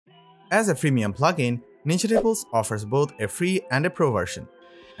As a freemium plugin, NinjaTables offers both a free and a pro version.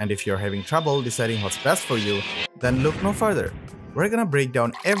 And if you're having trouble deciding what's best for you, then look no further. We're gonna break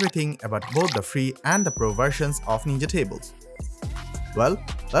down everything about both the free and the pro versions of NinjaTables. Well,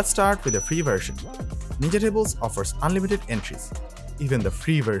 let's start with the free version. NinjaTables offers unlimited entries. Even the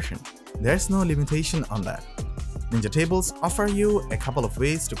free version, there's no limitation on that. NinjaTables offer you a couple of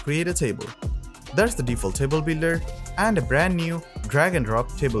ways to create a table. There's the default table builder and a brand new drag and drop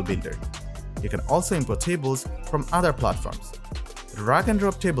table builder. You can also import tables from other platforms. The drag and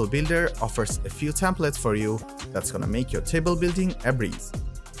drop table builder offers a few templates for you that's gonna make your table building a breeze.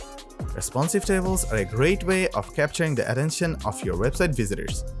 Responsive tables are a great way of capturing the attention of your website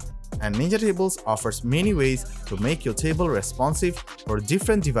visitors. And NinjaTables offers many ways to make your table responsive for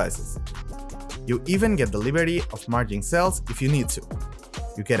different devices. You even get the liberty of merging cells if you need to.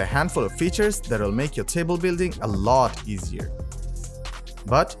 You get a handful of features that will make your table building a lot easier.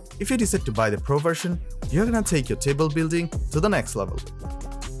 But if you decide to buy the pro version, you're gonna take your table building to the next level.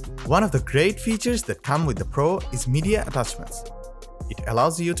 One of the great features that come with the pro is media attachments. It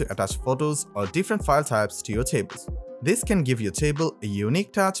allows you to attach photos or different file types to your tables. This can give your table a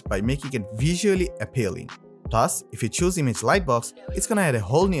unique touch by making it visually appealing. Plus, if you choose Image Lightbox, it's gonna add a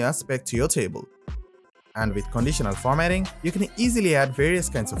whole new aspect to your table. And with conditional formatting, you can easily add various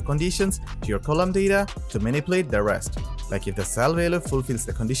kinds of conditions to your column data to manipulate the rest. Like if the cell value fulfills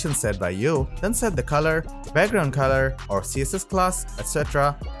the condition set by you, then set the color, background color, or CSS class,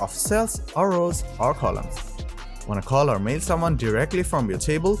 etc. of cells or rows or columns. Wanna call or mail someone directly from your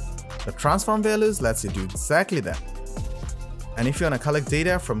table? The transform values lets you do exactly that. And if you wanna collect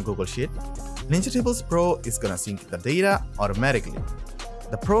data from Google Sheet, NinjaTables Pro is gonna sync the data automatically.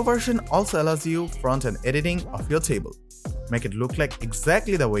 The Pro version also allows you front-end editing of your table. Make it look like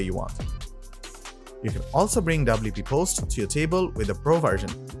exactly the way you want. You can also bring WP Post to your table with the Pro version.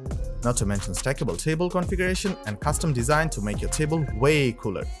 Not to mention stackable table configuration and custom design to make your table way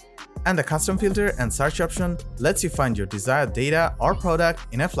cooler. And the custom filter and search option lets you find your desired data or product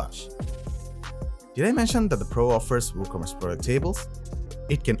in a flash. Did I mention that the Pro offers WooCommerce product tables?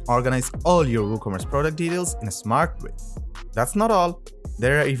 It can organize all your WooCommerce product details in a smart way. That's not all.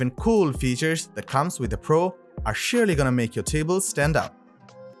 There are even cool features that comes with the Pro are surely gonna make your table stand out.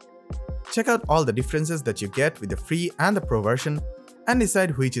 Check out all the differences that you get with the free and the Pro version and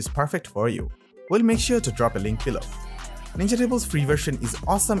decide which is perfect for you. We'll make sure to drop a link below. NinjaTables free version is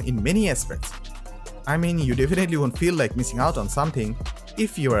awesome in many aspects. I mean, you definitely won't feel like missing out on something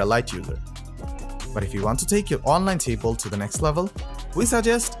if you are a light user. But if you want to take your online table to the next level, we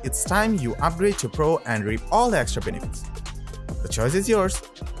suggest it's time you upgrade to Pro and reap all the extra benefits. The choice is yours.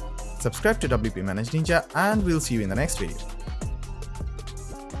 Subscribe to WPManageNinja and we'll see you in the next video.